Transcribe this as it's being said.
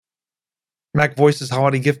Mac Voices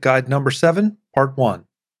Holiday Gift Guide number 7, Part 1.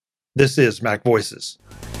 This is Mac Voices.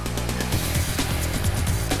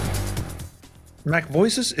 Mac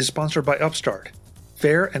Voices is sponsored by Upstart,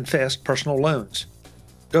 fair and fast personal loans.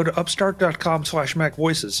 Go to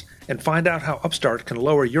upstart.com/macvoices and find out how Upstart can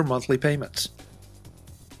lower your monthly payments.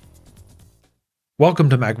 Welcome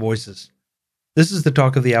to Mac Voices. This is the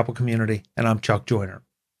talk of the Apple community, and I'm Chuck Joyner.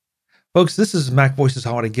 Folks, this is Mac Voices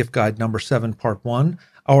Holiday Gift Guide number 7, Part 1,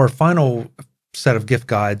 our final set of gift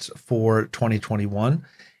guides for 2021.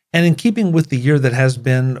 And in keeping with the year that has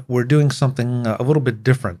been, we're doing something a little bit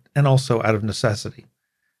different and also out of necessity.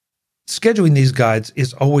 Scheduling these guides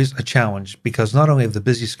is always a challenge because not only of the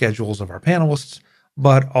busy schedules of our panelists,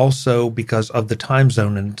 but also because of the time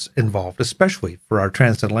zone involved, especially for our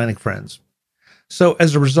transatlantic friends. So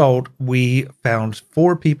as a result, we found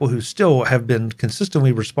 4 people who still have been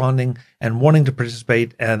consistently responding and wanting to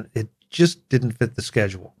participate, and it just didn't fit the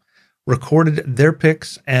schedule. Recorded their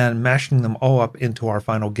picks and mashing them all up into our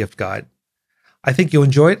final gift guide. I think you'll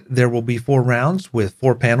enjoy it. There will be 4 rounds with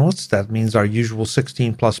 4 panelists. That means our usual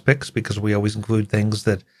 16 plus picks because we always include things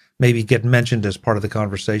that maybe get mentioned as part of the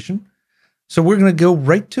conversation. So we're going to go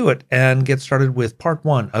right to it and get started with part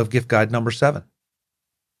 1 of gift guide number 7.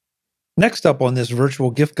 Next up on this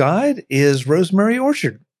virtual gift guide is Rosemary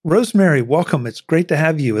Orchard. Rosemary, welcome. It's great to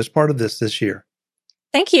have you as part of this year.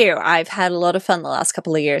 Thank you. I've had a lot of fun the last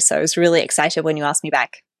couple of years, so I was really excited when you asked me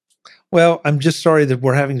back. Well, I'm just sorry that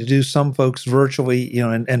we're having to do some folks virtually,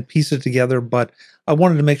 and piece it together, but I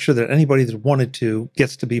wanted to make sure that anybody that wanted to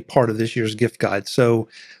gets to be part of this year's gift guide. So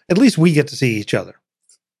at least we get to see each other.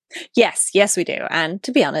 Yes, we do. And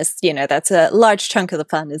to be honest, that's a large chunk of the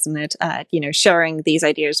fun, isn't it? Sharing these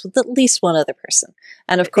ideas with at least one other person.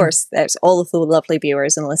 And of course, there's all of the lovely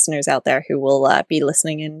viewers and listeners out there who will be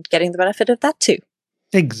listening and getting the benefit of that too.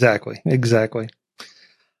 Exactly. I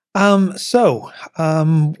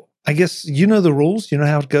guess you know the rules, you know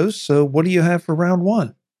how it goes. So what do you have for round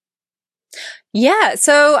 1? Yeah,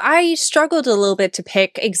 so I struggled a little bit to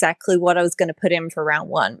pick exactly what I was going to put in for round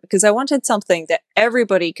 1 because I wanted something that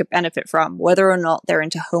everybody could benefit from, whether or not they're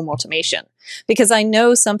into home automation. Because I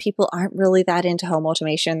know some people aren't really that into home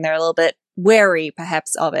automation. They're a little bit wary,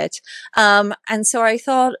 perhaps, of it. And so I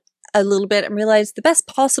thought a little bit and realized the best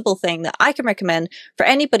possible thing that I can recommend for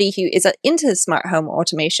anybody who is into smart home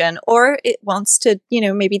automation or it wants to,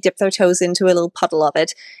 maybe dip their toes into a little puddle of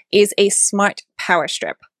it is a smart power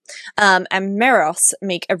strip. And Meros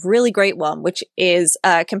make a really great one, which is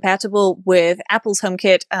compatible with Apple's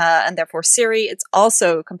HomeKit and therefore Siri. It's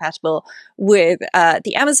also compatible with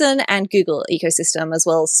the Amazon and Google ecosystem as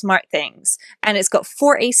well as SmartThings. And it's got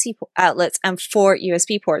 4 AC outlets and 4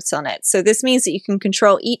 USB ports on it. So this means that you can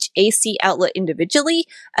control each AC outlet individually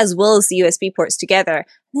as well as the USB ports together.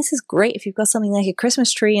 This is great if you've got something like a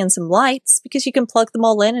Christmas tree and some lights because you can plug them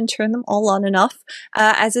all in and turn them all on and off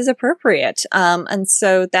as is appropriate. And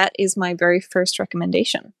so that is my very first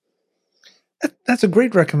recommendation. That's a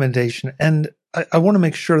great recommendation. And I want to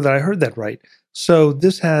make sure that I heard that right. So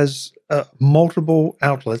this has multiple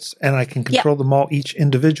outlets and I can control them all each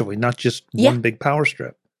individually, not just one big power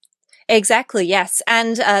strip. Exactly, yes.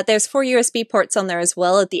 And there's 4 USB ports on there as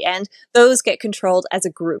well at the end. Those get controlled as a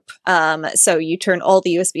group. So you turn all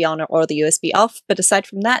the USB on or the USB off. But aside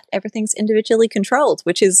from that, everything's individually controlled,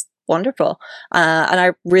 which is wonderful. And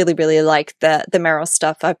I really, really like the Meros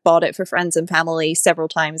stuff. I've bought it for friends and family several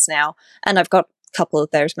times now. And I've got a couple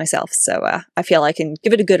of theirs myself. So I feel I can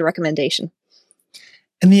give it a good recommendation.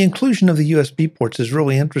 And the inclusion of the USB ports is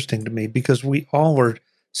really interesting to me because we all are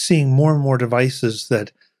seeing more and more devices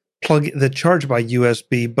that charge by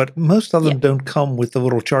USB, but most of them don't come with the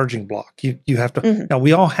little charging block. You have to, Now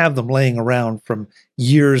we all have them laying around from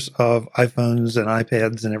years of iPhones and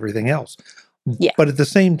iPads and everything else. Yeah. But at the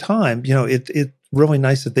same time, it's really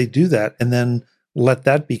nice that they do that and then let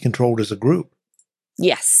that be controlled as a group.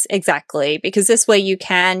 Yes, exactly. Because this way you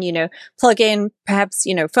can, plug in perhaps,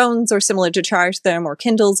 phones or similar to charge them or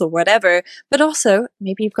Kindles or whatever, but also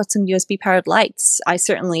maybe you've got some USB powered lights. I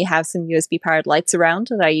certainly have some USB powered lights around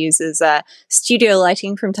that I use as studio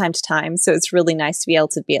lighting from time to time. So it's really nice to be able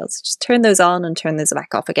to just turn those on and turn those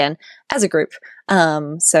back off again as a group.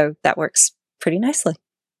 So that works pretty nicely.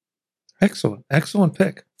 Excellent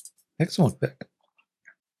pick.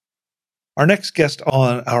 Our next guest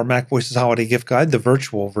on our Mac Voices Holiday Gift Guide, the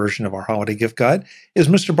virtual version of our Holiday Gift Guide, is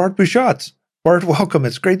Mr. Bart Busschots. Bart, welcome.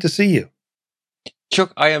 It's great to see you.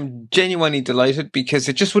 Chuck, I am genuinely delighted because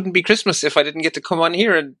it just wouldn't be Christmas if I didn't get to come on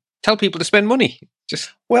here and tell people to spend money. It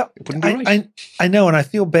wouldn't be right. I know, and I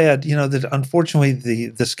feel bad, that unfortunately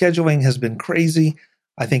the scheduling has been crazy.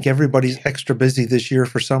 I think everybody's extra busy this year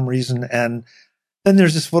for some reason, and then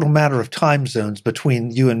there's this little matter of time zones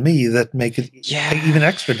between you and me that make it even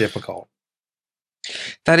extra difficult.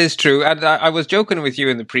 That is true. And I was joking with you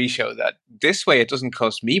in the pre-show that this way it doesn't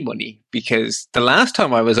cost me money, because the last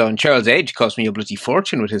time I was on, Charles Edge cost me a bloody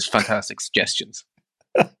fortune with his fantastic suggestions.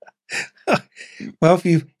 Well,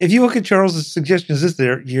 if you look at Charles's suggestions this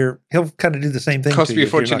year, he'll kind of do the same thing. Cost me a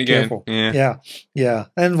fortune again. Yeah.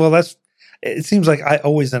 And well, it seems like I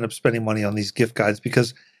always end up spending money on these gift guides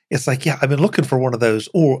because it's like, I've been looking for one of those,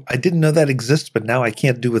 or I didn't know that exists, but now I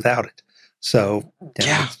can't do without it. So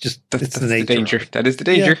it's just that's the danger. That is the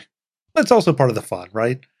danger. Yeah. That's also part of the fun,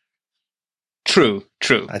 right? True.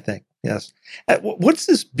 I think, yes. What's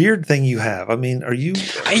this beard thing you have? I mean, are you?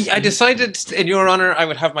 I decided, in your honor, I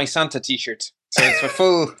would have my Santa T-shirt. So it's a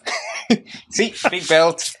full, see, big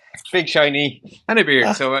belt, big shiny, and a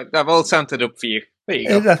beard. So I've all Santa'd up for you. There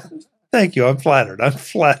you go. Thank you. I'm flattered.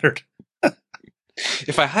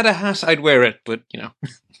 If I had a hat, I'd wear it, but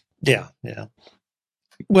Yeah.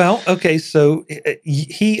 Well, okay, so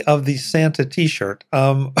he of the Santa T-shirt.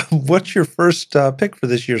 What's your first pick for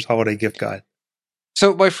this year's holiday gift guide?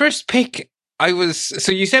 So my first pick,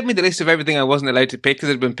 so you sent me the list of everything I wasn't allowed to pick because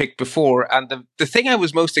it had been picked before, and the thing I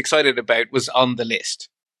was most excited about was on the list.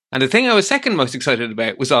 And the thing I was second most excited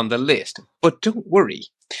about was on the list. But don't worry.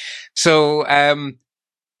 So the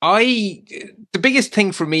biggest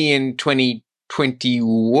thing for me in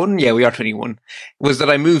 2021, we are 21, was that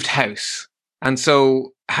I moved house. And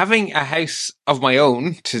so having a house of my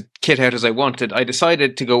own to kit out as I wanted, I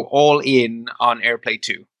decided to go all in on AirPlay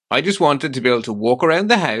 2. I just wanted to be able to walk around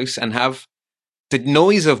the house and have the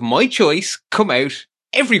noise of my choice come out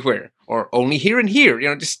everywhere, or only here and here.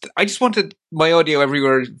 I just wanted my audio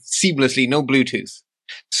everywhere seamlessly, no Bluetooth.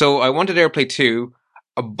 So I wanted AirPlay 2,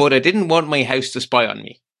 but I didn't want my house to spy on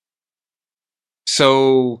me.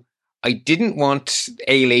 So I didn't want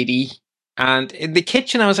A-Lady. And in the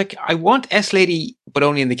kitchen, I was like, I want S-Lady, but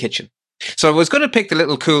only in the kitchen. So I was going to pick the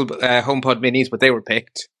little cool HomePod minis, but they were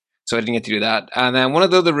picked. So I didn't get to do that. And then one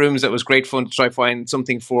of the other rooms that was great fun to try find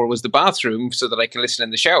something for was the bathroom, so that I can listen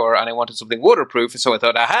in the shower. And I wanted something waterproof. So I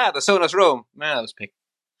thought, aha, the Sonos Roam. That was picked.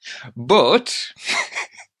 But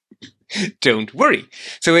don't worry.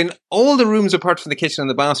 So in all the rooms apart from the kitchen and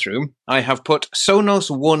the bathroom, I have put Sonos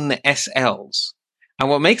One SLs. And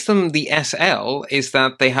what makes them the SL is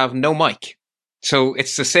that they have no mic. So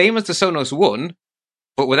it's the same as the Sonos One,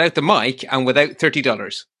 but without the mic and without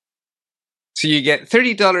 $30. So you get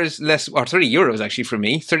 $30 less, or 30 euros actually for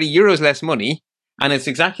me, 30 euros less money. And it's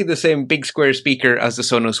exactly the same big square speaker as the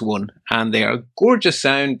Sonos One. And they are gorgeous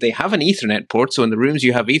sound. They have an Ethernet port. So in the rooms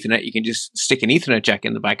you have Ethernet, you can just stick an Ethernet jack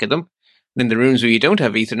in the back of them. And in the rooms where you don't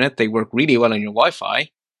have Ethernet, they work really well on your Wi-Fi.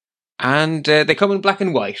 And they come in black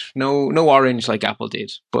and white, no orange like Apple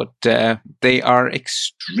did. But they are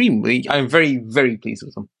I'm very, very pleased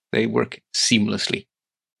with them. They work seamlessly.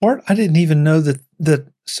 Bart, I didn't even know that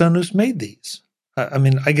Sonos made these. I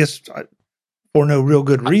mean, I guess for no real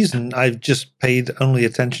good reason, I've just paid only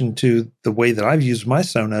attention to the way that I've used my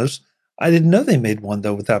Sonos. I didn't know they made one,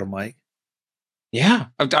 though, without a mic. Yeah,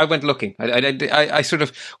 I went looking. I sort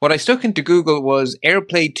of, what I stuck into Google was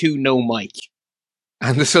AirPlay 2 no mic.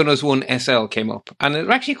 And the Sonos One SL came up. And it's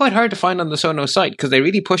actually quite hard to find on the Sonos site because they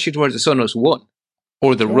really push you towards the Sonos One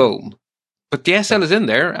or the Roam. But the SL is in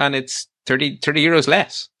there and it's 30 euros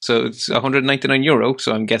less. So it's €199.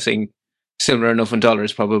 So I'm guessing similar enough in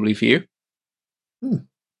dollars probably for you.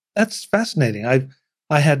 That's fascinating.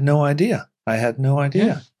 I had no idea.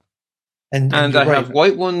 Yeah. And I have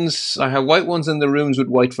white ones. I have white ones in the rooms with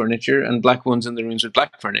white furniture and black ones in the rooms with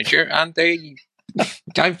black furniture. And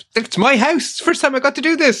it's my house. First time I got to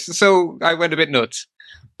do this, so I went a bit nuts.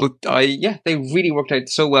 But they really worked out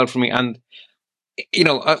so well for me. And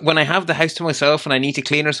when I have the house to myself and I need to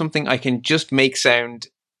clean or something, I can just make sound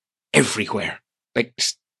everywhere, like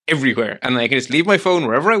just everywhere, and I can just leave my phone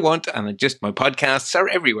wherever I want, and my podcasts are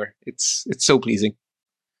everywhere. It's so pleasing.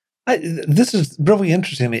 This is really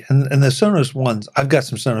interesting to me. And the Sonos Ones, I've got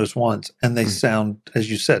some Sonos Ones, and they sound,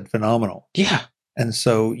 as you said, phenomenal. Yeah. And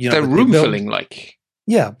so, they're room filling, like.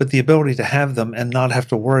 Yeah, but the ability to have them and not have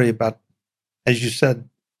to worry about, as you said,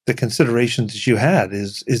 the considerations that you had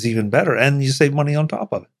is even better, and you save money on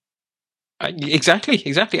top of it. Exactly.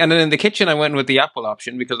 And then in the kitchen, I went with the Apple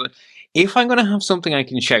option because if I'm going to have something I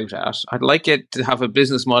can shout at, I'd like it to have a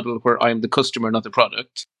business model where I'm the customer, not the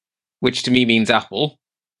product, which to me means Apple.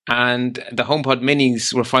 And the HomePod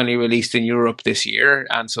minis were finally released in Europe this year.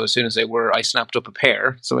 And so as soon as they were, I snapped up a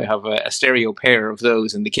pair. So I have a stereo pair of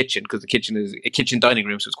those in the kitchen because the kitchen is a kitchen dining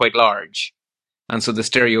room. So it's quite large. And so the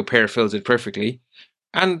stereo pair fills it perfectly.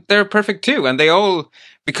 And they're perfect too. And they all,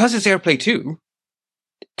 because it's AirPlay 2,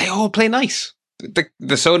 they all play nice.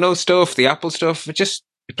 the Sonos stuff, the Apple stuff, it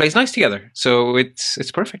plays nice together. So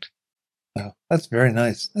it's perfect. Oh, that's very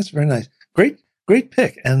nice. That's very nice. Great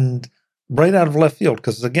pick, and right out of left field,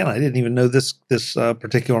 because again, I didn't even know this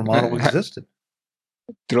particular model existed.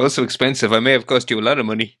 They're also expensive. I may have cost you a lot of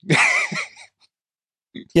money.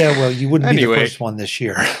 Yeah, well, you wouldn't be the first one this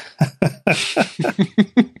year.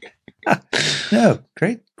 No,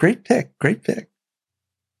 great pick.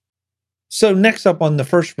 So next up on the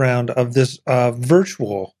first round of this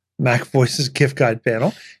virtual Mac Voices gift guide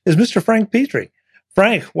panel is Mr. Frank Petrie.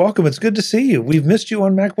 Frank, welcome. It's good to see you. We've missed you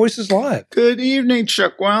on Mac Voices Live. Good evening,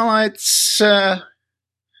 Chuck. Well, it's I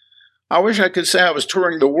wish I could say I was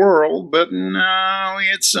touring the world, but no, we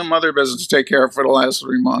had some other business to take care of for the last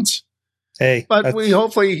 3 months. Hey, but I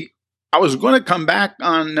was going to come back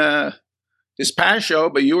on this past show,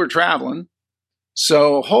 but you were traveling.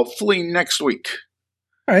 So hopefully next week.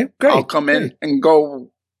 All right, great. I'll come in and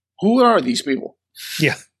go, who are these people?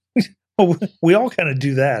 Yeah. Well, we all kind of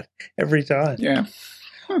do that every time. Yeah.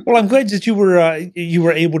 Well, I'm glad that you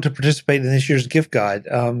were able to participate in this year's gift guide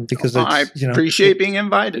because I appreciate being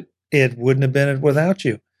invited. It wouldn't have been it without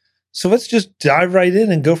you. So let's just dive right in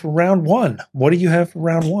and go for round one. What do you have for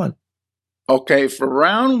round one? Okay, for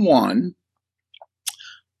round one,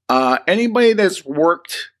 anybody that's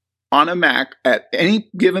worked on a Mac at any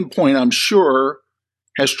given point, I'm sure,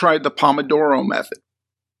 has tried the Pomodoro method.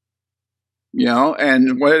 You know,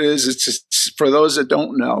 and what it is, it's just, for those that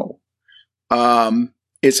don't know,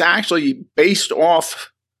 it's actually based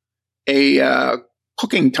off a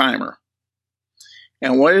cooking timer.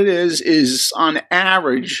 And what it is on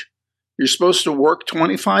average, you're supposed to work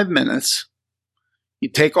 25 minutes. You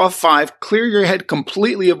take off 5, clear your head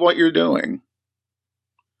completely of what you're doing.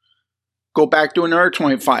 Go back to another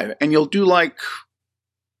 25, and you'll do 5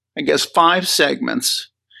 segments,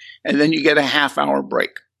 and then you get a half-hour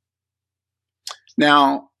break.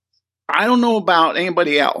 Now, I don't know about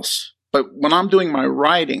anybody else, but when I'm doing my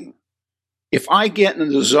writing, if I get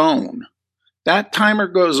in the zone, that timer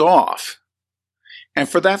goes off. And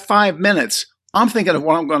for that 5 minutes, I'm thinking of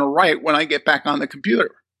what I'm going to write when I get back on the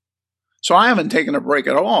computer. So I haven't taken a break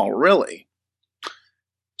at all, really.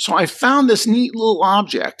 So I found this neat little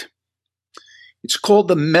object. It's called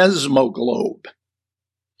the Mesmoglobe.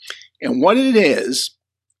 And what it is,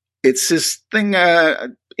 it's this thing, I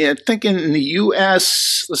think in the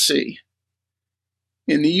U.S., let's see.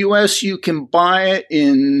 In the U.S., you can buy it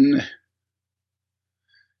in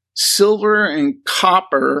silver and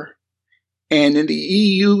copper. And in the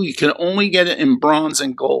EU, you can only get it in bronze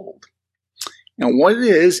and gold. And what it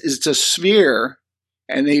is it's a sphere,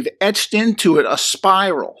 and they've etched into it a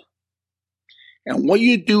spiral. And what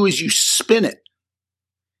you do is you spin it,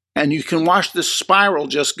 and you can watch the spiral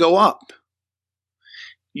just go up.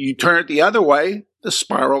 You turn it the other way, the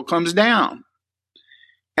spiral comes down.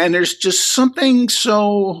 And there's just something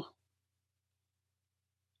so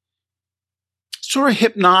sort of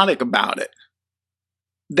hypnotic about it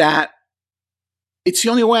that it's the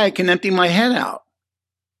only way I can empty my head out.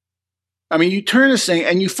 I mean, you turn this thing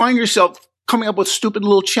and you find yourself coming up with stupid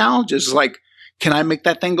little challenges like, can I make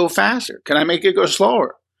that thing go faster? Can I make it go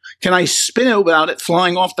slower? Can I spin it without it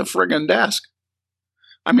flying off the friggin' desk?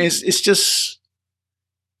 I mean, it's just,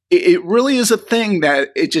 it really is a thing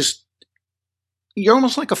that you're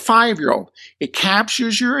almost like a 5-year-old. It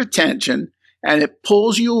captures your attention and it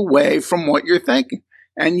pulls you away from what you're thinking.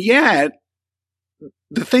 And yet,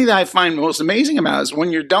 the thing that I find most amazing about it is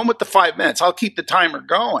when you're done with the 5 minutes, I'll keep the timer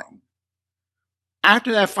going.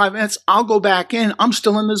 After that 5 minutes, I'll go back in. I'm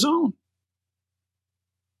still in the zone.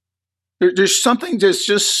 There's something that's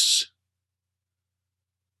just,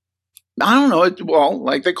 I don't know,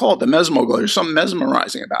 like they call it the mesmoglobe. There's something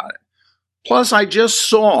mesmerizing about it. Plus, I just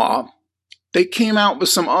saw they came out with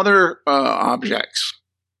some other objects.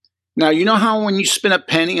 Now, you know how when you spin a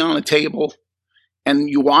penny on a table and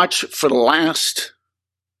you watch for the last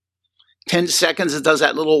 10 seconds, it does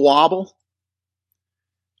that little wobble?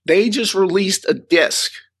 They just released a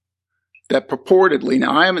disc that purportedly,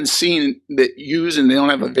 now I haven't seen that used and they don't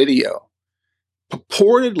have a video.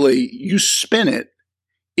 Purportedly, you spin it,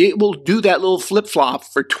 it will do that little flip-flop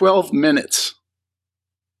for 12 minutes.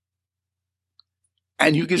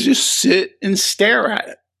 And you can just sit and stare at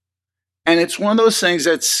it. And it's one of those things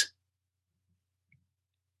that's,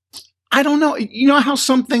 I don't know, you know how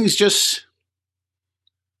some things just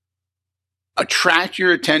attract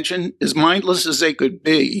your attention, as mindless as they could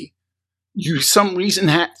be, for some reason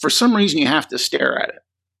you have to stare at it.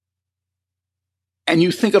 And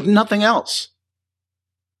you think of nothing else.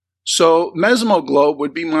 So Mesmoglobe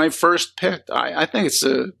would be my first pick. I think it's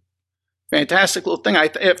a fantastic little thing.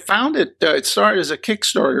 It started as a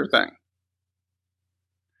Kickstarter thing.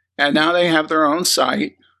 And now they have their own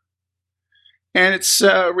site. And it's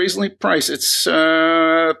reasonably priced. It's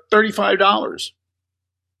 $35.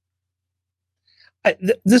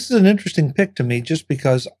 This is an interesting pick to me, just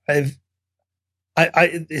because it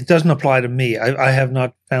doesn't apply to me. I have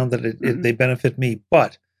not found that they benefit me,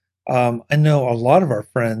 but I know a lot of our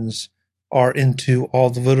friends are into all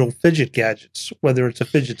the little fidget gadgets, whether it's a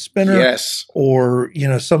fidget spinner, yes, or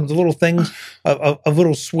some of the little things, a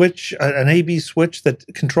little switch, an AB switch that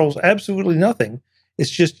controls absolutely nothing. It's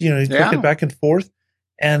just you click it back and forth,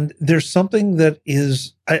 and there's something that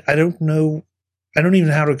is I don't know. I don't even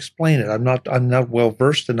know how to explain it. I'm not well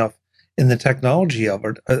versed enough in the technology of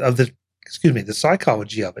it, the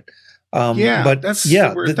psychology of it. But that's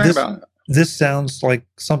the weird thing about it. This sounds like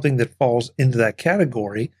something that falls into that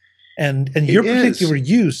category, and your particular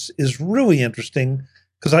use is really interesting,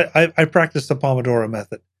 because I practice the Pomodoro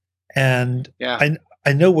method, and I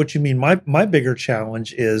know what you mean. My bigger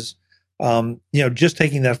challenge is, just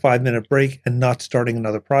taking that 5-minute break and not starting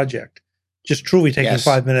another project. Just truly taking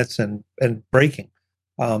 5 minutes and breaking.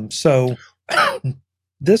 So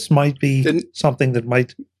this might be something that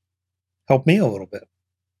might help me a little bit.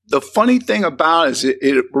 The funny thing about it is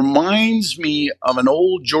it reminds me of an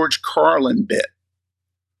old George Carlin bit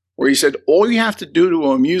where he said, all you have to do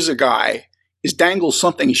to amuse a guy is dangle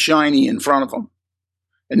something shiny in front of him.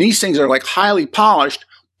 And these things are like highly polished.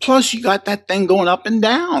 Plus you got that thing going up and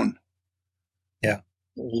down. Yeah.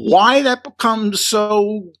 Why that becomes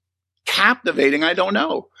so captivating, I don't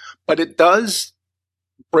know. But it does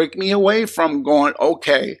break me away from going,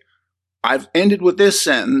 okay, I've ended with this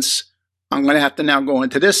sentence. I'm going to have to now go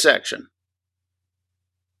into this section.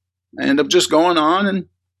 I end up just going on and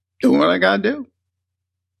doing what I got to do.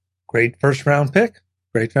 Great first round pick.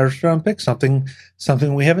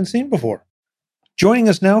 Something we haven't seen before. Joining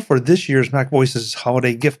us now for this year's Mac Voices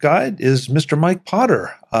Holiday Gift Guide is Mr. Mike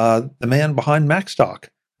Potter, the man behind MacStock.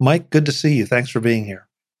 Mike, good to see you. Thanks for being here.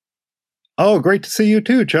 Oh, great to see you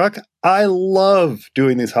too, Chuck. I love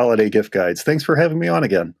doing these holiday gift guides. Thanks for having me on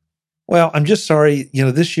again. Well, I'm just sorry,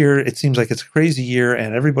 this year it seems like it's a crazy year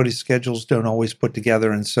and everybody's schedules don't always put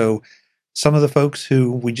together. And so some of the folks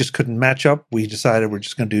who we just couldn't match up, we decided we're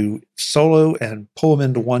just going to do solo and pull them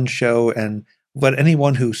into one show and let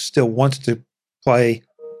anyone who still wants to play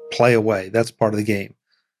away. That's part of the game.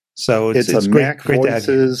 So it's a great, Mac great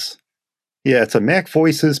Voices. Yeah, it's a Mac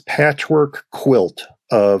Voices patchwork quilt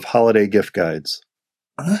of holiday gift guides.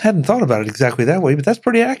 I hadn't thought about it exactly that way, but that's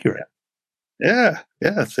pretty accurate. Yeah,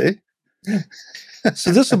 see?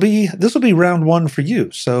 So this will be round one for you.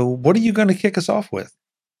 So what are you going to kick us off with?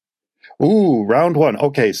 Ooh, round one.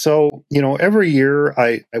 Okay, so every year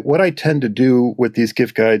what I tend to do with these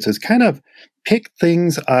gift guides is kind of pick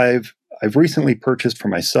things I've recently purchased for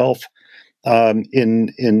myself,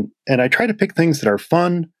 and I try to pick things that are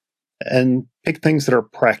fun and pick things that are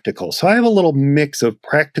practical. So I have a little mix of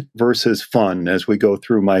practical versus fun as we go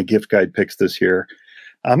through my gift guide picks this year.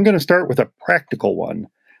 I'm going to start with a practical one.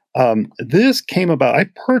 This came about, I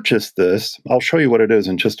purchased this. I'll show you what it is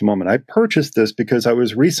in just a moment. I purchased this because I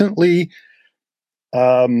was recently,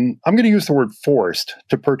 I'm going to use the word forced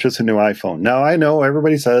to purchase a new iPhone. Now, I know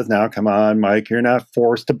everybody says, now, come on, Mike, you're not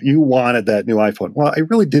forced to, you wanted that new iPhone. Well, I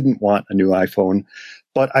really didn't want a new iPhone,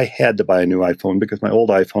 but I had to buy a new iPhone because my old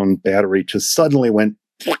iPhone battery just suddenly went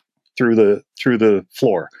through the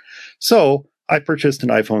floor. So I purchased an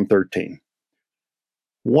iPhone 13.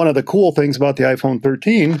 One of the cool things about the iPhone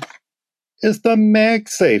 13 is the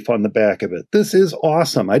MagSafe on the back of it. This is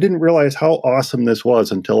awesome. I didn't realize how awesome this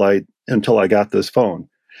was until I got this phone.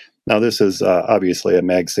 Now, this is obviously a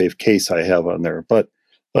MagSafe case I have on there, but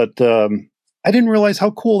I didn't realize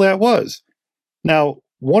how cool that was. Now,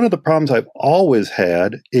 one of the problems I've always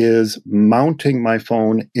had is mounting my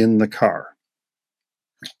phone in the car.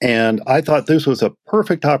 And I thought this was a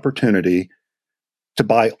perfect opportunity to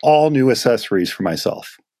buy all new accessories for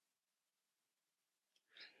myself.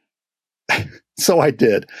 So I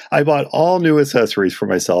did. I bought all new accessories for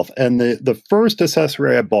myself. And the first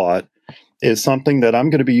accessory I bought is something that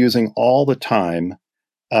I'm going to be using all the time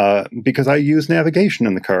because I use navigation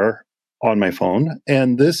in the car on my phone.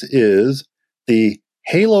 And this is the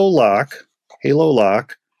Halo Lock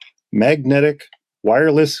magnetic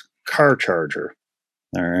wireless car charger.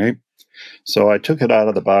 All right. So I took it out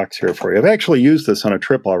of the box here for you. I've actually used this on a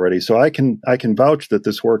trip already, so I can vouch that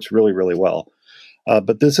this works really, really well.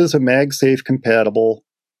 But this is a MagSafe compatible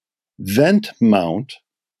vent mount.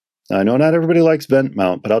 Now, I know not everybody likes vent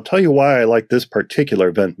mount, but I'll tell you why I like this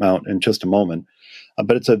particular vent mount in just a moment.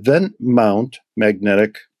 But it's a vent mount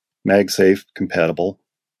magnetic MagSafe compatible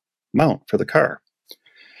mount for the car.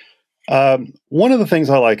 One of the things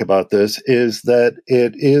I like about this is that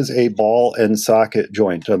it is a ball and socket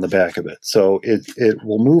joint on the back of it. So it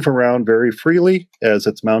will move around very freely as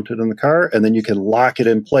it's mounted in the car, and then you can lock it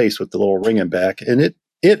in place with the little ring and back, and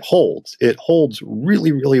it holds. It holds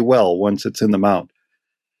really, really well once it's in the mount.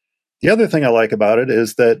 The other thing I like about it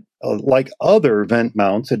is that, like other vent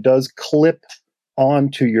mounts, it does clip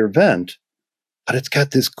onto your vent, but it's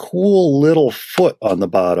got this cool little foot on the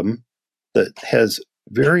bottom that has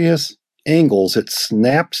various angles it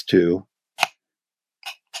snaps to.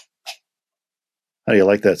 How do you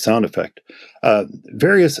like that sound effect?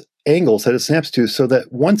 Various angles that it snaps to, so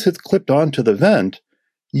that once it's clipped onto the vent,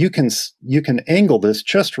 you can angle this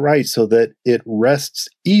just right so that it rests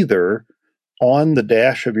either on the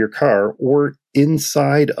dash of your car or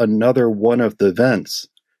inside another one of the vents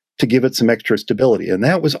to give it some extra stability. And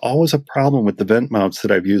that was always a problem with the vent mounts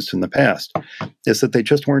that I've used in the past, is that they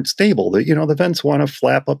just weren't stable. That, the vents want to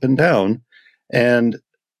flap up and down. And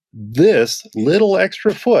this little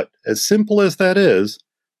extra foot, as simple as that is,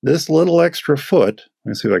 this little extra foot,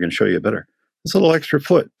 let me see if I can show you better. This little extra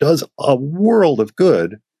foot does a world of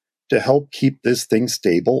good to help keep this thing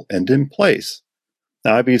stable and in place.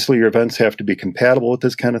 Now, obviously, your vents have to be compatible with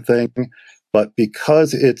this kind of thing, but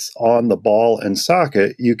because it's on the ball and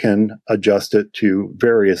socket, you can adjust it to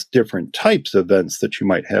various different types of vents that you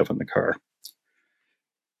might have in the car.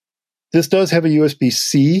 This does have a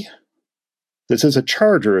USB-C. This is a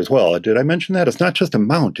charger as well. Did I mention that? It's not just a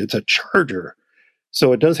mount, it's a charger.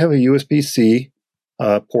 So it does have a USB-C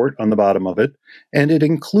port on the bottom of it, and it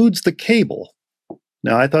includes the cable.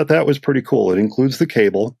 Now, I thought that was pretty cool. It includes the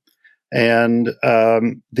cable. And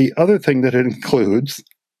the other thing that it includes,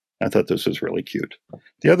 I thought this was really cute.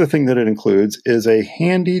 The other thing that it includes is a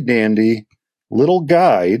handy-dandy little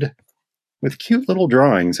guide with cute little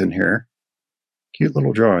drawings in here. Cute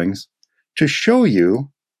little drawings to show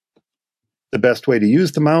you the best way to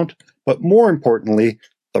use the mount, but more importantly,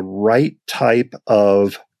 the right type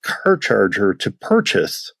of car charger to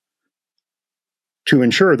purchase to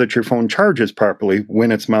ensure that your phone charges properly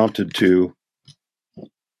when it's mounted to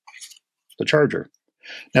the charger.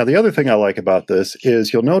 Now, the other thing I like about this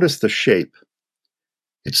is you'll notice the shape.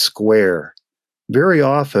 It's square. Very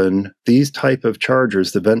often, these type of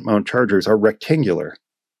chargers, the vent mount chargers, are rectangular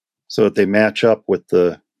so that they match up with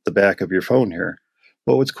the back of your phone here.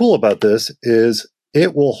 But what's cool about this is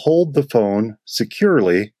it will hold the phone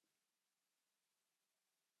securely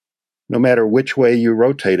no matter which way you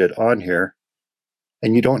rotate it on here,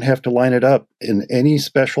 and you don't have to line it up in any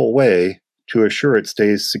special way to assure it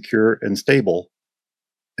stays secure and stable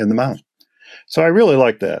in the mount. So I really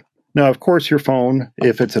like that. Now, of course, your phone,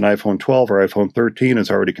 if it's an iPhone 12 or iPhone 13,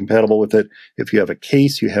 is already compatible with it. If you have a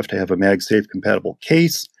case, you have to have a MagSafe compatible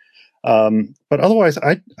case. But otherwise,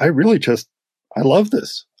 I really just, I love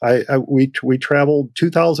this. We traveled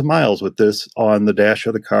 2,000 miles with this on the dash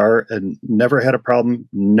of the car and never had a problem,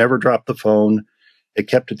 never dropped the phone. It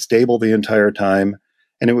kept it stable the entire time.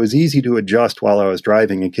 And it was easy to adjust while I was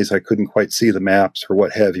driving in case I couldn't quite see the maps or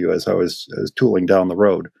what have you as I was tooling down the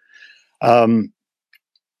road.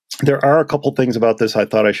 There are a couple things about this I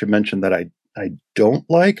thought I should mention that I don't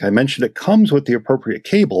like. I mentioned it comes with the appropriate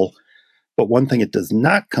cable, but one thing it does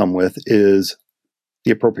not come with is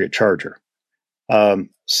the appropriate charger.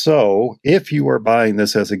 So if you are buying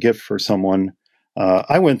this as a gift for someone,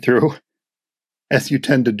 I went through, as you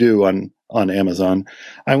tend to do on Amazon,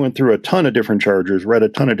 I went through a ton of different chargers, read a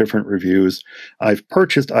ton of different reviews. I've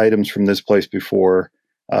purchased items from this place before.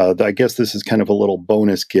 I guess this is kind of a little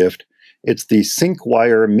bonus gift. It's the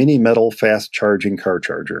SyncWire Mini Metal Fast Charging Car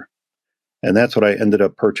Charger. And that's what I ended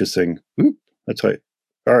up purchasing. Oop, that's right.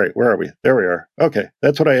 All right, where are we? There we are. Okay,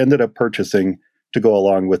 that's what I ended up purchasing to go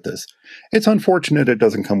along with this. It's unfortunate it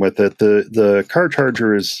doesn't come with it. The car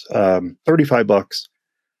charger is $35.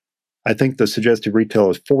 I think the suggested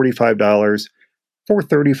retail is $45. For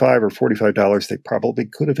 $35 or $45, they probably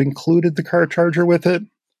could have included the car charger with it,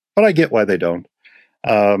 but I get why they don't.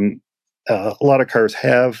 A lot of cars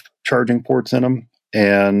have charging ports in them,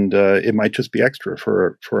 and it might just be extra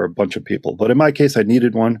for a bunch of people. But in my case, I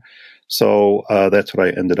needed one, so that's what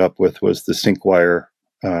I ended up with, was the SyncWire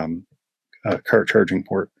car charging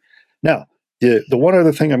port. Now, the one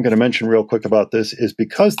other thing I'm going to mention real quick about this is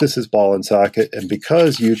because this is ball and socket, and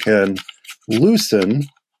because you can loosen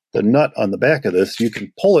the nut on the back of this, you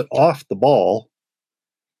can pull it off the ball.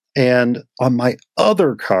 And on my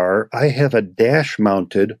other car, I have a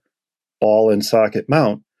dash-mounted ball and socket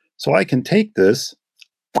mount. So I can take this,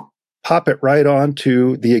 pop it right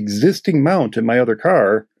onto the existing mount in my other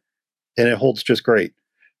car, and it holds just great.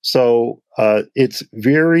 So it's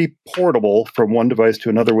very portable from one device to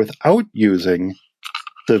another without using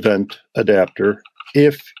the vent adapter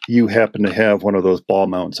if you happen to have one of those ball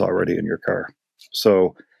mounts already in your car.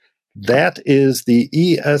 So that is the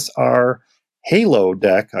ESR Halo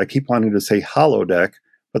Deck. I keep wanting to say Hollow Deck,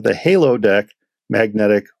 but the Halo Deck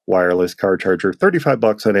magnetic wireless car charger,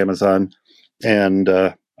 $35 on Amazon. And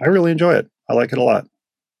I really enjoy it. I like it a lot.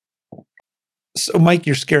 So, Mike,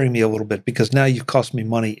 you're scaring me a little bit because now you've cost me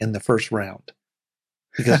money in the first round.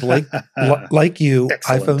 Because like you,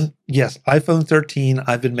 Excellent. iPhone 13,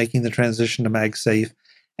 I've been making the transition to MagSafe,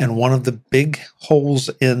 and one of the big holes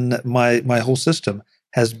in my whole system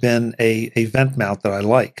has been a vent mount that I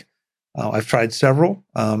like. I've tried several.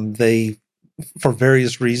 They, for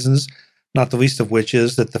various reasons, not the least of which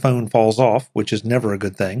is that the phone falls off, which is never a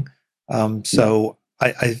good thing. So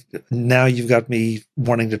I now you've got me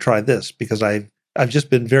wanting to try this because I've just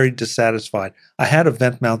been very dissatisfied. I had a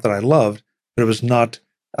vent mount that I loved, but it was not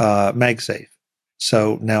MagSafe.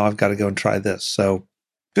 So now I've got to go and try this. So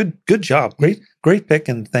good job. Great pick.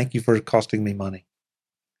 And thank you for costing me money.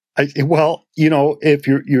 Well, if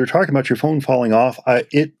you're talking about your phone falling off,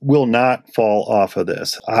 it will not fall off of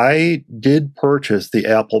this. I did purchase the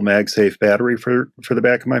Apple MagSafe battery for the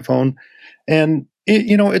back of my phone, and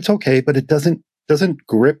it's okay, but it doesn't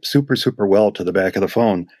grip super well to the back of the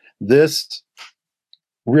phone. This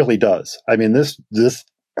really does. I mean, this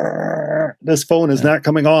phone is not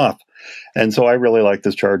coming off, and so I really like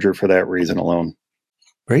this charger for that reason alone.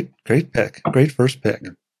 Great pick. Great first pick.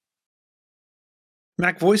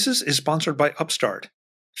 Mac Voices is sponsored by Upstart,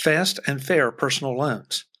 fast and fair personal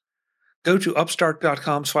loans. Go to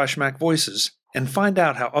upstart.com/MacVoices and find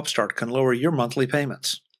out how Upstart can lower your monthly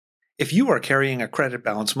payments. If you are carrying a credit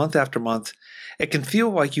balance month after month, it can feel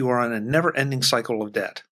like you are on a never-ending cycle of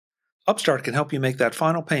debt. Upstart can help you make that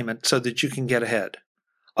final payment so that you can get ahead.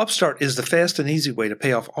 Upstart is the fast and easy way to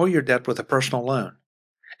pay off all your debt with a personal loan,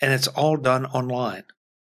 and it's all done online.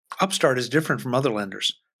 Upstart is different from other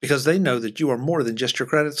lenders because they know that you are more than just your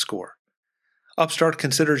credit score. Upstart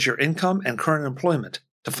considers your income and current employment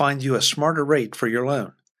to find you a smarter rate for your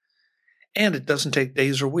loan. And it doesn't take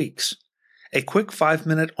days or weeks. A quick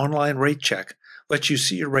 5-minute online rate check lets you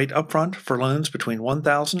see your rate upfront for loans between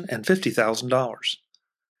 $1,000 and $50,000.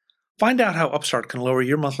 Find out how Upstart can lower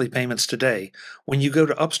your monthly payments today when you go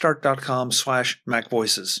to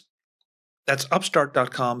upstart.com/MacVoices. That's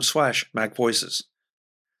upstart.com/MacVoices.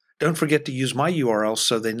 Don't forget to use my URL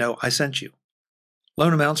so they know I sent you.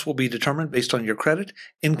 Loan amounts will be determined based on your credit,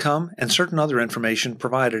 income, and certain other information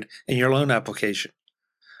provided in your loan application.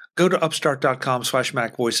 Go to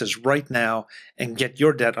upstart.com/MacVoices right now and get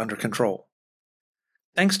your debt under control.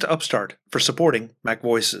 Thanks to Upstart for supporting Mac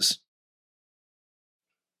Voices.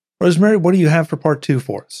 Rosemary, what do you have for part 2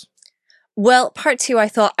 for us? Well, part 2, I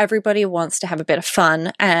thought everybody wants to have a bit of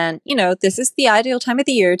fun. And, this is the ideal time of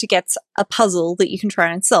the year to get a puzzle that you can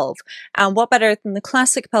try and solve. And what better than the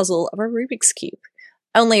classic puzzle of a Rubik's Cube?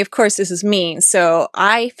 Only, of course, this is me. So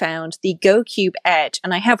I found the GoCube Edge,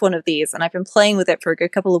 and I have one of these, and I've been playing with it for a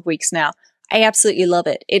good couple of weeks now. I absolutely love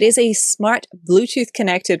it. It is a smart Bluetooth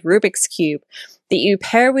connected Rubik's Cube that you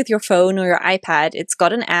pair with your phone or your iPad. It's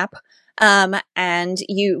got an app. And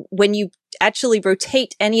when you actually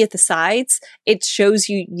rotate any of the sides, it shows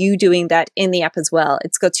you doing that in the app as well.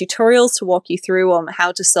 It's got tutorials to walk you through on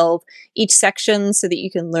how to solve each section so that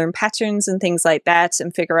you can learn patterns and things like that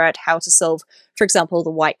and figure out how to solve, for example,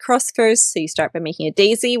 the white cross first. So you start by making a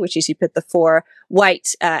daisy, which is you put the 4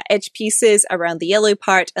 white edge pieces around the yellow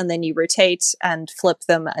part, and then you rotate and flip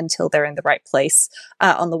them until they're in the right place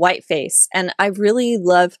on the white face. And I really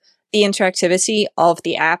love the interactivity of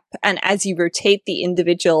the app. And as you rotate the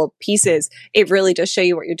individual pieces, it really does show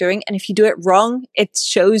you what you're doing. And if you do it wrong, it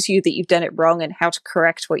shows you that you've done it wrong and how to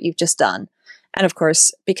correct what you've just done. And of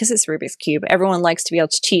course, because it's Rubik's Cube, everyone likes to be able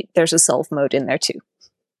to cheat. There's a solve mode in there too.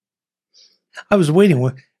 I was waiting,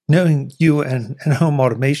 knowing you and home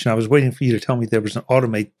automation, I was waiting for you to tell me there was an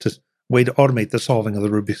way to automate the solving of the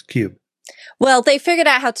Rubik's Cube. Well, they figured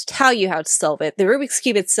out how to tell you how to solve it. The Rubik's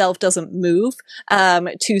Cube itself doesn't move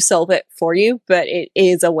to solve it for you, but it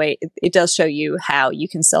is a way, it does show you how you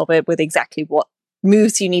can solve it with exactly what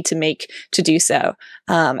moves you need to make to do so.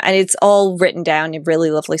 And it's all written down in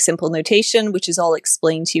really lovely, simple notation, which is all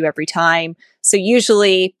explained to you every time. So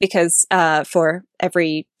usually, because for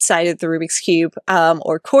every side of the Rubik's Cube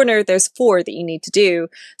or corner, there's 4 that you need to do.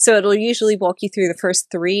 So it'll usually walk you through the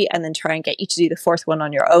first 3 and then try and get you to do the 4th one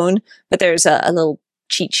on your own. But there's a little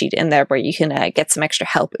cheat sheet in there where you can get some extra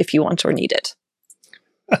help if you want or need it.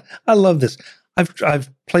 I love this.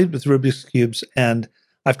 I've played with Rubik's Cubes, and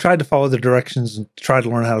I've tried to follow the directions and try to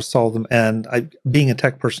learn how to solve them. And being a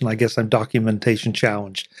tech person, I guess I'm documentation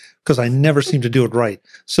challenged because I never seem to do it right.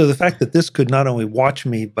 So the fact that this could not only watch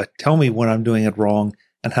me, but tell me when I'm doing it wrong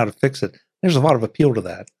and how to fix it, there's a lot of appeal to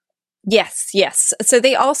that. Yes. So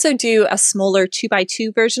they also do a smaller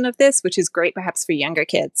 2x2 version of this, which is great perhaps for younger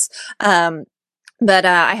kids. But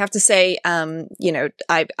I have to say,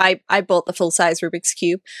 I bought the full size Rubik's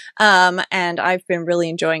Cube, and I've been really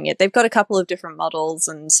enjoying it. They've got a couple of different models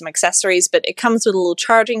and some accessories, but it comes with a little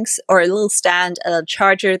a little stand, a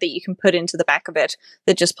charger that you can put into the back of it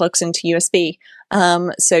that just plugs into USB.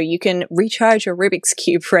 So you can recharge your Rubik's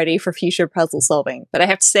Cube ready for future puzzle solving. But I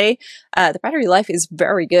have to say, the battery life is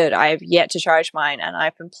very good. I've yet to charge mine, and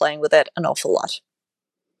I've been playing with it an awful lot.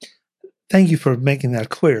 Thank you for making that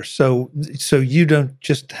clear. So you don't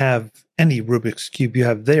just have any Rubik's Cube, you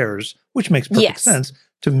have theirs, which makes perfect sense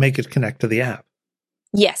to make it connect to the app.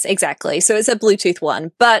 Yes, exactly. So it's a Bluetooth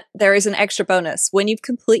one, but there is an extra bonus. When you've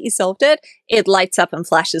completely solved it, it lights up and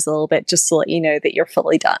flashes a little bit just to let you know that you're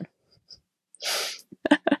fully done.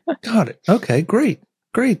 Got it. Okay, great.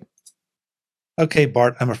 Okay,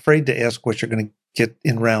 Bart, I'm afraid to ask what you're going to get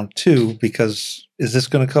in round 2 because is this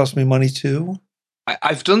going to cost me money too?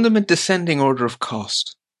 I've done them in descending order of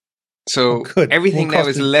cost. So everything now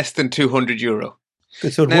is less than €200.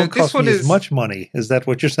 Good. So it won't cost me as much money. Is that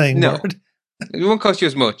what you're saying, No, Bart? It won't cost you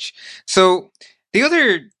as much. So the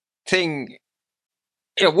other thing,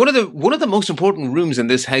 one of the most important rooms in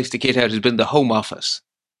this house to kit out has been the home office.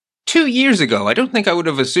 2 years ago, I don't think I would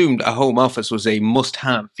have assumed a home office was a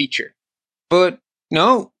must-have feature. But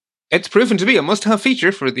no, it's proven to be a must-have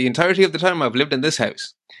feature for the entirety of the time I've lived in this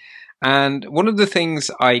house. And one of the things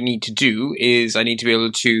I need to do is I need to be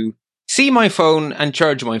able to see my phone and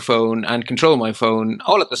charge my phone and control my phone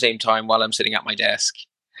all at the same time while I'm sitting at my desk.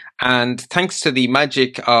 And thanks to the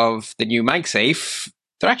magic of the new MagSafe,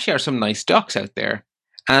 there actually are some nice docks out there.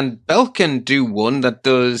 And Belkin do one that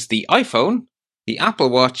does the iPhone, the Apple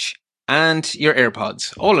Watch, and your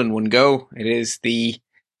AirPods all in one go. It is the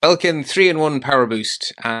Belkin 3-in-1 Power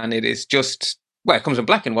Boost, and it is just... Well, it comes in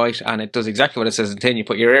black and white, and it does exactly what it says in the tin. You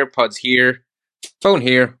put your AirPods here, phone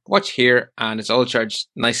here, watch here, and it's all charged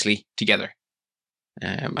nicely together.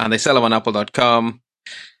 And they sell them on Apple.com.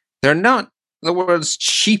 They're not the world's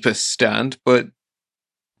cheapest stand, but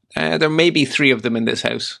there may be 3 of them in this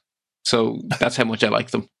house. So that's how much I like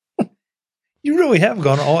them. You really have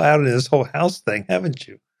gone all out of this whole house thing, haven't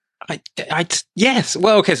you? Yes.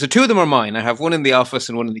 Well, okay, so 2 of them are mine. I have one in the office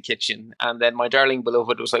and one in the kitchen. And then my darling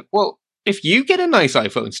beloved was like, well, if you get a nice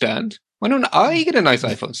iPhone stand, why don't I get a nice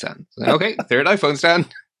iPhone stand? Okay, 3rd iPhone stand.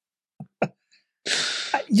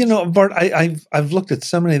 Bart, I've looked at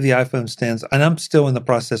so many of the iPhone stands, and I'm still in the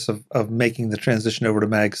process of making the transition over to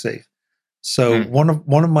MagSafe. So one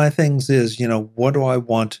of my things is, what do I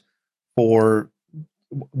want where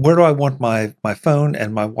do I want my phone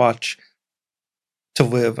and my watch to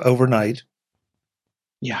live overnight?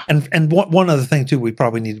 Yeah. And one other thing too, we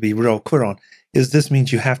probably need to be real clear on is this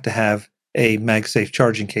means you have to have a MagSafe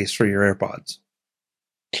charging case for your AirPods.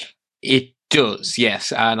 It does,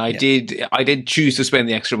 yes. And I did choose to spend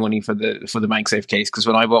the extra money for the MagSafe case because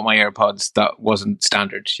when I bought my AirPods, that wasn't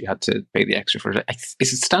standard. You had to pay the extra for it.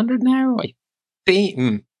 Is it standard now? I think.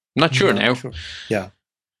 I'm not sure now. Sure. Yeah.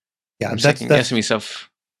 I'm guessing myself.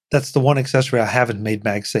 That's the one accessory I haven't made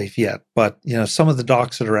MagSafe yet. But some of the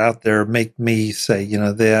docks that are out there make me say,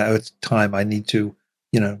 it's time I need to,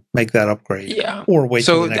 make that upgrade. Yeah. Or wait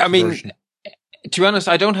for the next version. To be honest,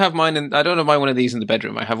 I don't have one of these in the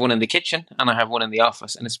bedroom. I have one in the kitchen and I have one in the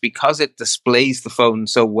office. And it's because it displays the phone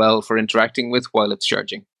so well for interacting with while it's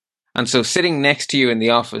charging. And so sitting next to you in the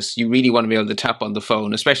office, you really want to be able to tap on the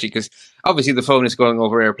phone, especially because obviously the phone is going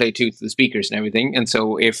over AirPlay 2 to the speakers and everything. And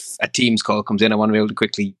so if a Teams call comes in, I want to be able to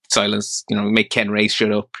quickly silence, make Ken Race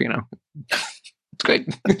shut up, It's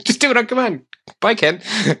great. Just do it on command. Bye, Ken.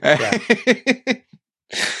 Yeah.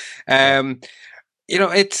 I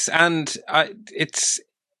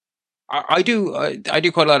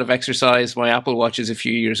do quite a lot of exercise. My Apple Watch is a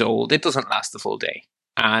few years old. It doesn't last the full day.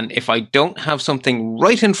 And if I don't have something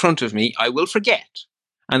right in front of me, I will forget.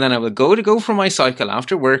 And then I will go for my cycle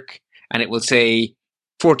after work and it will say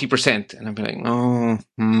 40%. And I'll be like,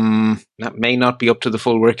 that may not be up to the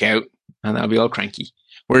full workout. And I'll be all cranky.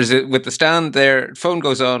 Whereas with the stand there, phone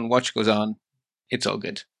goes on, watch goes on. It's all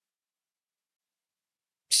good.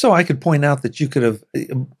 So I could point out that you could have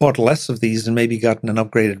bought less of these and maybe gotten an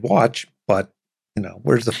upgraded watch, but,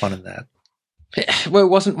 where's the fun in that? Well, it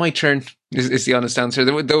wasn't my turn, is the honest answer.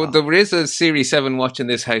 There is a Series 7 watch in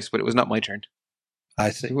this house, but it was not my turn.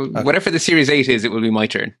 I see. Okay. Whatever the Series 8 is, it will be my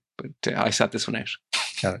turn. But I sat this one out.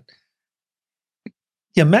 Got it.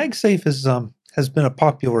 Yeah, MagSafe has been a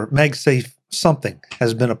popular MagSafe something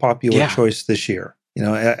has been a popular choice this year. You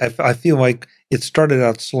know, I feel like it started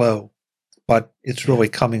out slow, but it's really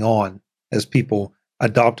coming on as people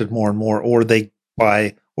adopt it more and more, or they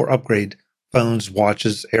buy or upgrade phones,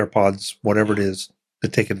 watches, AirPods, whatever it is, to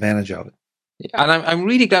take advantage of it. And I'm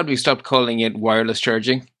really glad we stopped calling it wireless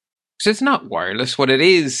charging, because it's not wireless. What it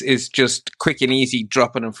is just quick and easy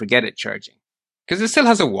drop it and forget it charging. Because it still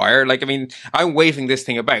has a wire. Like, I mean, I'm waving this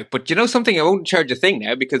thing about, but you know something? I won't charge a thing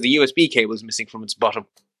now because the USB cable is missing from its bottom.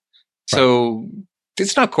 So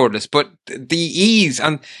it's not cordless, but the ease.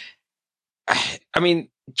 And I mean,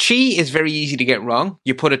 Qi is very easy to get wrong.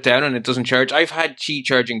 You put it down and it doesn't charge. I've had Qi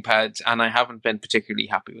charging pads and I haven't been particularly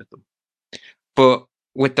happy with them. But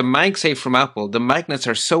with the MagSafe from Apple, the magnets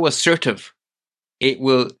are so assertive.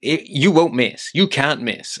 You won't miss. You can't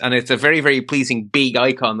miss. And it's a very, very pleasing big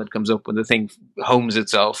icon that comes up when the thing homes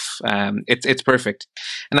itself. It's perfect.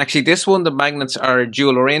 And actually this one, the magnets are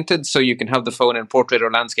dual oriented, so you can have the phone in portrait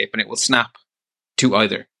or landscape and it will snap to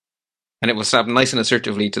either. And it will snap nice and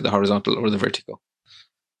assertively to the horizontal or the vertical.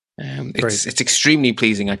 It's extremely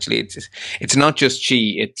pleasing, actually. It's not just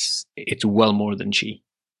Qi, it's well more than Qi.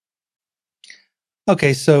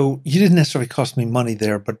 Okay, so you didn't necessarily cost me money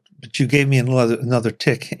there, but you gave me another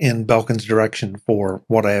tick in Belkin's direction for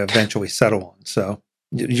what I eventually settle on. So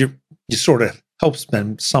you sort of help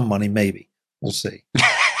spend some money, maybe. We'll see.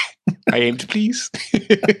 I aim to please.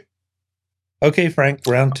 Okay, Frank,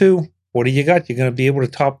 round 2. What do you got? You're going to be able to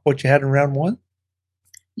top what you had in round 1?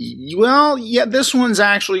 Well, yeah, this one's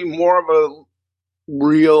actually more of a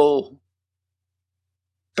real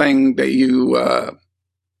thing that you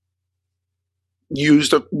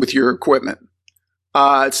used with your equipment.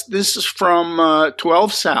 This is from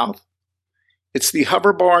 12 South. It's the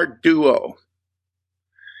Hoverbar Duo.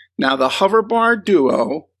 Now, the Hoverbar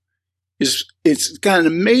Duo it's got an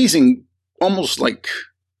amazing, almost like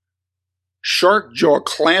shark jaw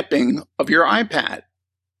clamping of your iPad.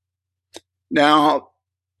 Now,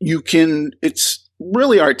 it's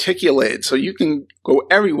really articulated, so you can go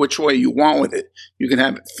every which way you want with it. You can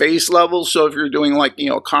have it face level, so if you're doing like,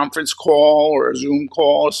 a conference call or a Zoom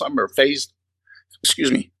call or something, or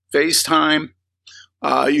FaceTime,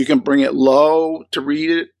 you can bring it low to read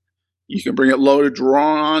it. You can bring it low to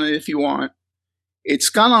draw on it if you want. It's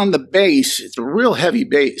got on the base, it's a real heavy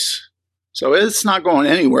base, so it's not going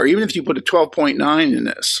anywhere, even if you put a 12.9 in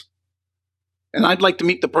this. And I'd like to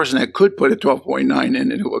meet the person that could put a 12.9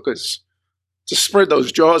 in it, because to spread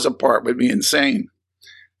those jaws apart would be insane.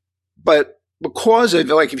 But because of,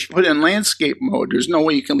 like, if you put it in landscape mode, there's no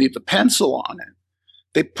way you can leave the pencil on it.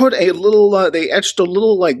 They put they etched a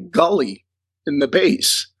little like gully in the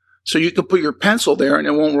base, so you can put your pencil there and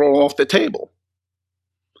it won't roll off the table.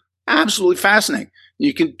 Absolutely fascinating.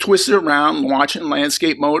 You can twist it around and watch it in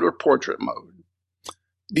landscape mode or portrait mode.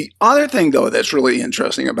 The other thing, though, that's really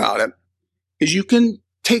interesting about it is you can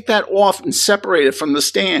take that off and separate it from the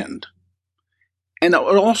stand. And it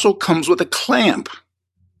also comes with a clamp.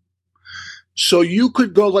 So you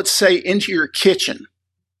could go, let's say, into your kitchen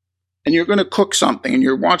and you're going to cook something and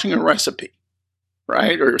you're watching a recipe,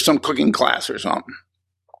 right? Or some cooking class or something.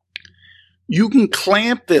 You can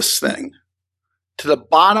clamp this thing to the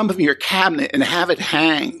bottom of your cabinet and have it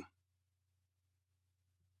hang.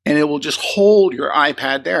 And it will just hold your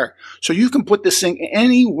iPad there. So you can put this thing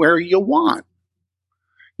anywhere you want.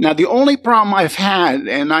 Now, the only problem I've had,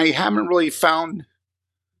 and I haven't really found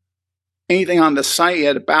anything on the site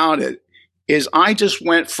yet about it, is I just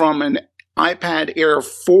went from an iPad Air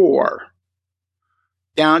 4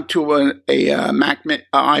 down to an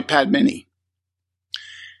iPad Mini.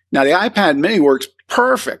 Now, the iPad Mini works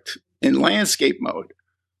perfect in landscape mode,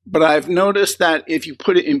 but I've noticed that if you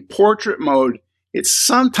put it in portrait mode, it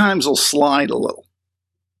sometimes will slide a little,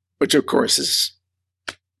 which of course is,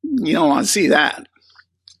 you don't want to see that.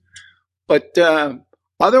 But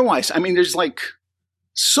otherwise, I mean, there's like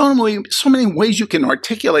so many ways you can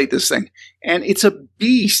articulate this thing, and it's a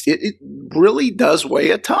beast. It really does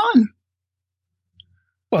weigh a ton.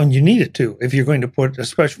 Well, and you need it to if you're going to put,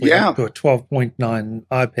 especially up to a 12.9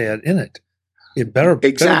 iPad in it. It better do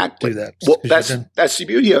that. Well, that's the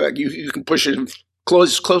beauty of it. You can push it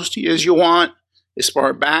as close to you as you want, as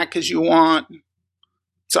far back as you want.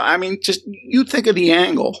 So, I mean, just you think of the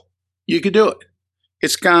angle, you could do it.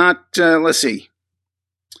 It's got, let's see,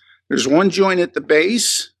 there's one joint at the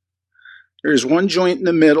base. There's one joint in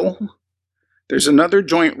the middle. There's another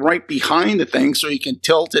joint right behind the thing, so you can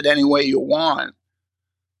tilt it any way you want.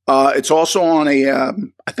 It's also on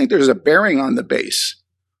I think there's a bearing on the base,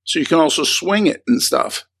 so you can also swing it and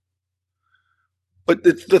stuff. But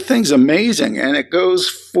the thing's amazing, and it goes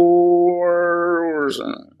for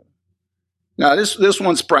 $100. Now this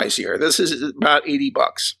one's pricier. This is about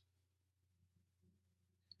 $80.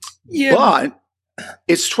 Yeah, But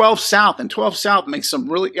it's 12 South, and 12 South makes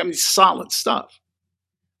some really, solid stuff.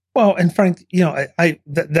 well, and Frank, you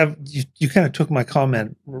kind of took my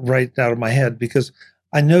comment right out of my head, because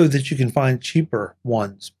I know that you can find cheaper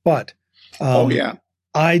ones, but I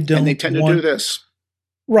don't. And they tend to do this.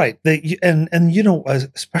 Right.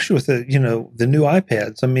 Especially with the new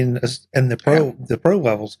iPads, and the pro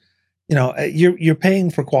levels, you're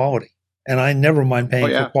paying for quality, and I never mind paying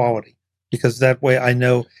for quality, because that way I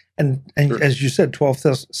know. And Sure. As you said,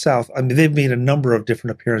 12 South, they've made a number of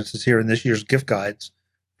different appearances here in this year's gift guides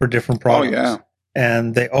for different products.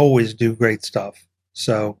 And they always do great stuff.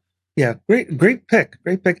 So yeah, great pick.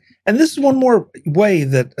 And this is one more way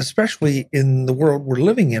that, especially in the world we're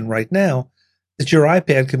living in right now, that your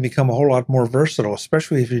iPad can become a whole lot more versatile,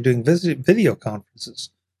 especially if you're doing video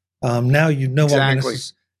conferences. Now you no longer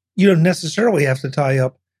you don't necessarily have to tie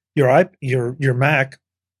up your Mac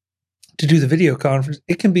to do the video conference.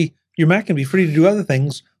 Your Mac can be free to do other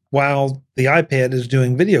things while the iPad is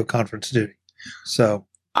doing video conference duty. So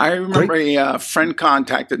I remember a friend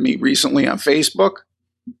contacted me recently on Facebook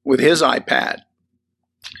with his iPad,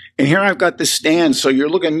 and here I've got this stand. So you're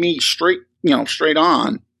looking at me straight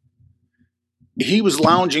on. He was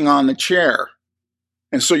lounging on the chair,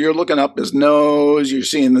 and so you're looking up his nose. You're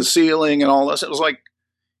seeing the ceiling and all this.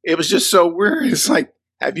 It was just so weird. It's like,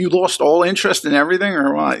 have you lost all interest in everything,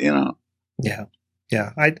 or what? Yeah.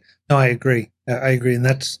 I agree. I agree, and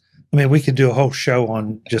that's. We could do a whole show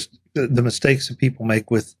on just the mistakes that people make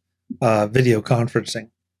with video conferencing.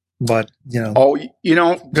 But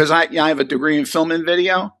because I have a degree in film and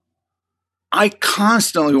video, I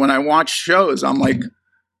constantly, when I watch shows, I'm like,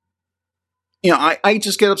 I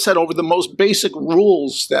just get upset over the most basic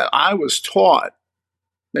rules that I was taught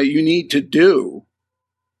that you need to do.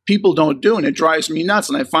 People don't do, and it drives me nuts.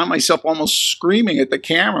 And I find myself almost screaming at the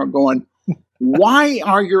camera, going, why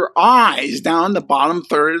are your eyes down the bottom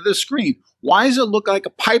third of the screen? Why does it look like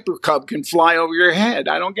a Piper Cub can fly over your head?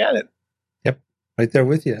 I don't get it. Yep, right there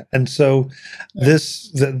with you. And so the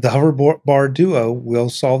Hoverbar Duo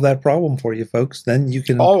will solve that problem for you, folks. Then you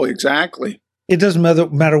can. Oh, exactly. It doesn't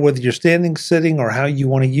matter whether you're standing, sitting, or how you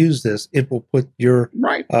want to use this. It will put your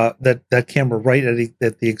that camera right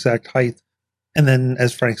at the exact height, and then,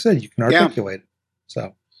 as Frank said, you can articulate it.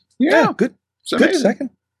 So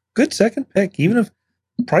good second pick, even if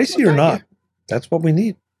pricey or not. That's what we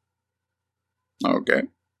need. Okay,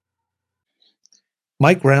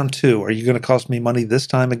 Mike, round 2. Are you going to cost me money this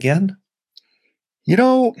time again?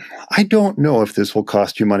 I don't know if this will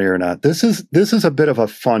cost you money or not. This is a bit of a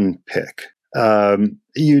fun pick.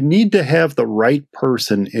 You need to have the right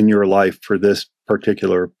person in your life for this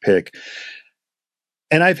particular pick.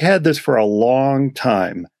 And I've had this for a long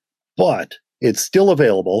time, but it's still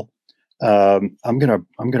available. I'm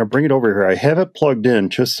gonna bring it over here. I have it plugged in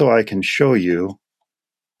just so I can show you.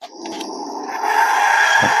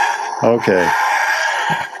 Okay.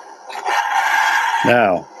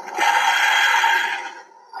 Now,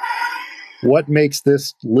 what makes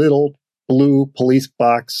this little blue police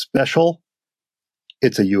box special?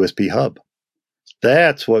 It's a USB hub.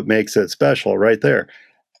 That's what makes it special right there.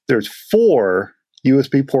 There's 4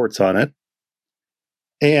 USB ports on it.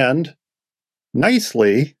 And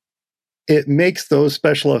nicely, it makes those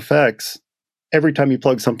special effects every time you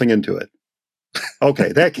plug something into it.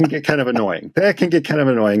 Okay, that can get kind of annoying.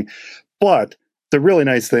 But the really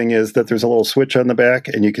nice thing is that there's a little switch on the back,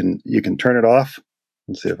 and you can turn it off.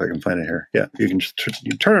 Let's see if I can find it here. Yeah, you can just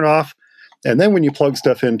turn it off, and then when you plug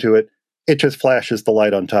stuff into it, it just flashes the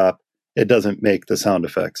light on top. It doesn't make the sound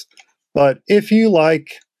effects. But if you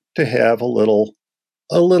like to have a little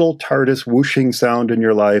TARDIS whooshing sound in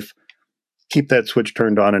your life, keep that switch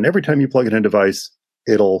turned on, and every time you plug in a device,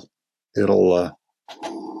 it'll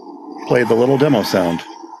play the little demo sound.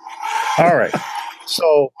 All right.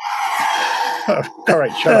 So, all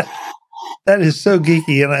right, shut up. That is so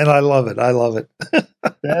geeky, and I love it. I love it.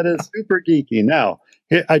 That is super geeky. Now,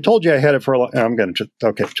 I told you I had it for a long. I'm going to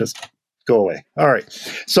just go away. All right.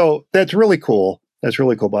 So that's really cool.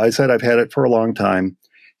 But I said I've had it for a long time.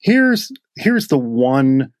 Here's the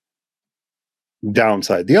one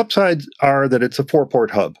downside. The upsides are that it's a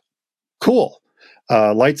 4-port hub. Cool.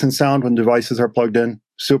 Lights and sound when devices are plugged in.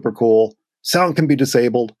 Super cool. Sound can be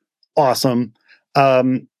disabled. Awesome.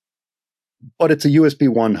 But it's a USB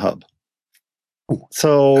 1 hub.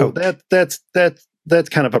 So that's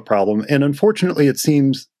kind of a problem. And unfortunately, it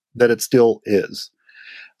seems that it still is.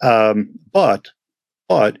 But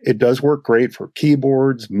it does work great for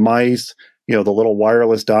keyboards, mice, the little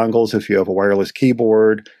wireless dongles if you have a wireless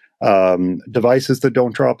keyboard. devices that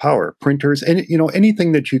don't draw power, printers, and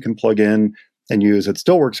anything that you can plug in and use. It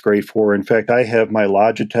still works great for. In fact, I have my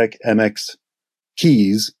Logitech MX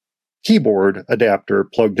Keys keyboard adapter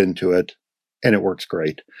plugged into it, and it works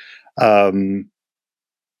great.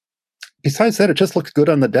 Besides that, it just looks good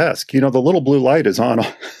on the desk. The little blue light is on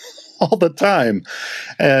all the time.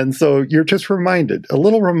 And so you're just reminded, a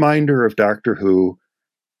little reminder of Doctor Who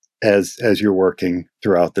as you're working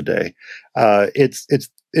throughout the day. It's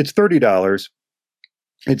 $30.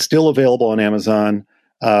 It's still available on Amazon.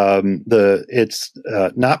 It's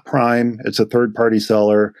not Prime. It's a third-party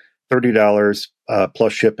seller, $30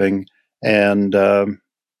 plus shipping. And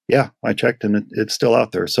I checked, and it's still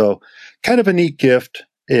out there. So kind of a neat gift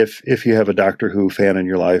if you have a Doctor Who fan in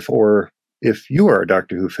your life, or if you are a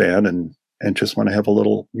Doctor Who fan and just want to have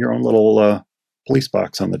your own little police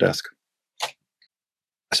box on the desk.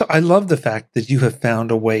 So I love the fact that you have found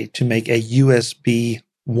a way to make a USB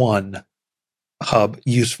 1 hub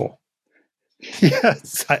useful.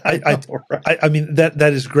 Yes, I mean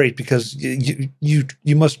that is great, because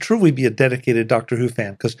you must truly be a dedicated Doctor Who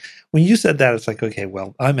fan, because when you said that, it's like, okay,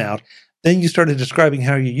 well, I'm out. Then you started describing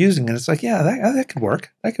how you're using it. It's like, yeah, that could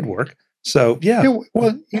work. That could work. So yeah.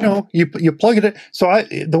 Well, you plug it in. So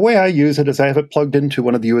the way I use it is I have it plugged into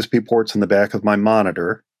one of the USB ports in the back of my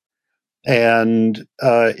monitor, and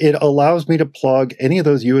it allows me to plug any of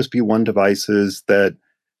those USB 1 devices that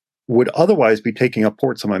would otherwise be taking up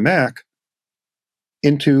ports on my Mac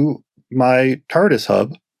into my TARDIS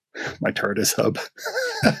hub,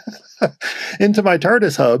 into my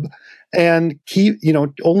TARDIS hub, and keep,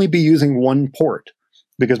 only be using one port,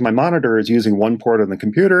 because my monitor is using one port on the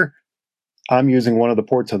computer. I'm using one of the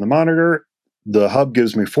ports on the monitor. The hub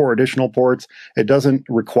gives me 4 additional ports. It doesn't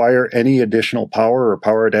require any additional power or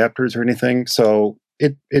power adapters or anything. So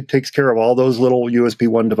it takes care of all those little USB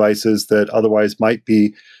 1 devices that otherwise might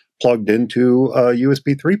be plugged into a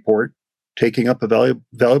USB 3 port, taking up a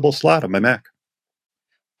valuable slot on my Mac.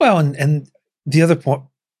 Well, and the other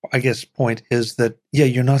point is that,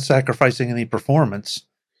 you're not sacrificing any performance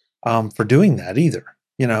for doing that either,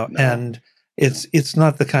 No. And it's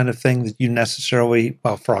not the kind of thing that you necessarily,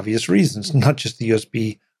 well, for obvious reasons, not just the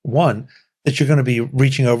USB 1, that you're going to be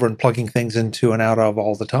reaching over and plugging things into and out of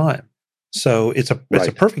all the time. So it's a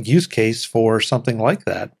perfect use case for something like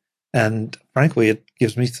that. And frankly, it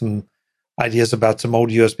gives me some ideas about some old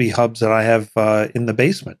USB hubs that I have in the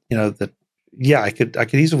basement, I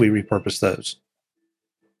could easily repurpose those.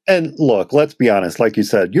 And look, let's be honest. Like you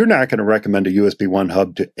said, you're not going to recommend a USB 1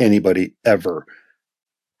 hub to anybody ever,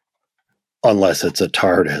 unless it's a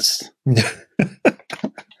TARDIS.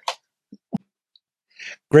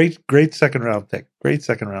 Great second round pick.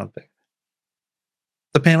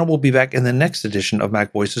 The panel will be back in the next edition of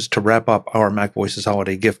Mac Voices to wrap up our Mac Voices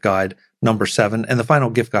Holiday Gift Guide number 7 and the final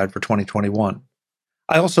gift guide for 2021.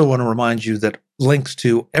 I also want to remind you that links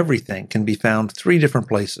to everything can be found 3 different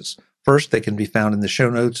places. First, they can be found in the show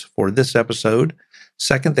notes for this episode.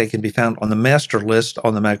 Second, they can be found on the master list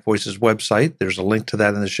on the Mac Voices website. There's a link to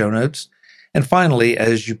that in the show notes. And finally,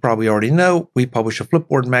 as you probably already know, we publish a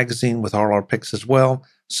Flipboard magazine with all our picks as well,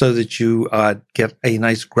 so that you get a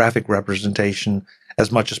nice graphic representation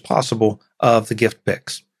as much as possible of the gift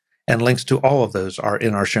picks. And links to all of those are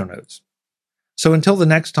in our show notes. So until the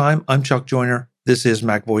next time, I'm Chuck Joyner. This is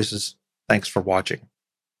Mac Voices. Thanks for watching.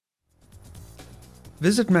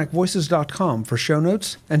 Visit MacVoices.com for show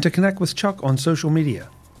notes and to connect with Chuck on social media.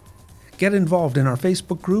 Get involved in our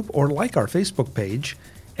Facebook group or like our Facebook page,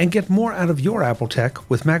 and get more out of your Apple tech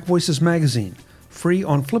with Mac Voices Magazine, free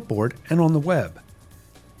on Flipboard and on the web.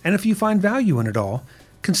 And if you find value in it all,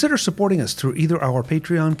 consider supporting us through either our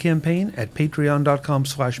Patreon campaign at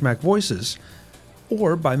patreon.com/MacVoices,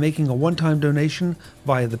 or by making a one-time donation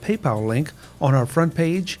via the PayPal link on our front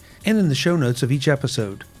page and in the show notes of each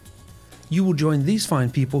episode. You will join these fine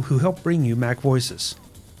people who help bring you Mac Voices.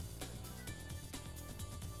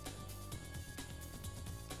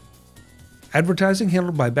 Advertising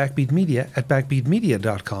handled by Backbeat Media at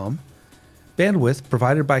backbeatmedia.com. Bandwidth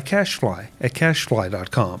provided by CacheFly at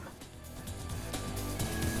cachefly.com.